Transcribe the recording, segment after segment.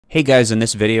Hey guys, in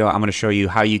this video, I'm going to show you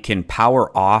how you can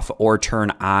power off or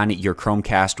turn on your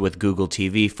Chromecast with Google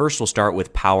TV. First, we'll start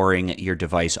with powering your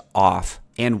device off.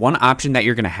 And one option that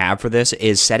you're going to have for this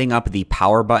is setting up the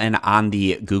power button on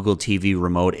the Google TV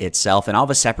remote itself. And I'll have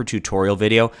a separate tutorial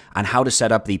video on how to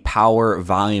set up the power,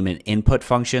 volume, and input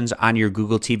functions on your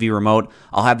Google TV remote.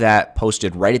 I'll have that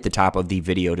posted right at the top of the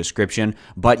video description.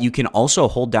 But you can also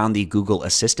hold down the Google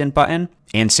Assistant button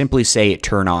and simply say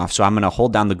turn off. So I'm going to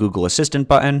hold down the Google Assistant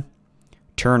button,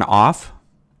 turn off.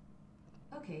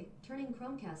 Okay, turning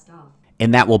Chromecast off.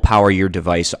 And that will power your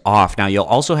device off. Now, you'll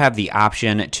also have the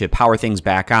option to power things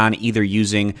back on, either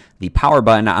using the power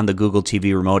button on the Google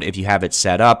TV remote if you have it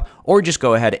set up, or just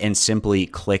go ahead and simply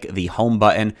click the home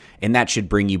button, and that should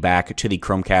bring you back to the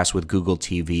Chromecast with Google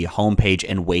TV homepage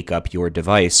and wake up your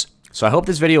device. So I hope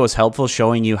this video was helpful,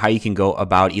 showing you how you can go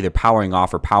about either powering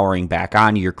off or powering back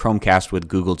on your Chromecast with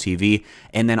Google TV.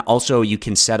 And then also you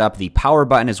can set up the power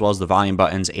button as well as the volume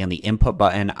buttons and the input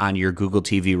button on your Google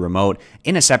TV remote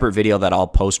in a separate video that I'll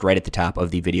post right at the top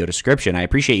of the video description. I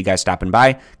appreciate you guys stopping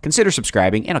by. Consider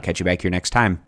subscribing, and I'll catch you back here next time.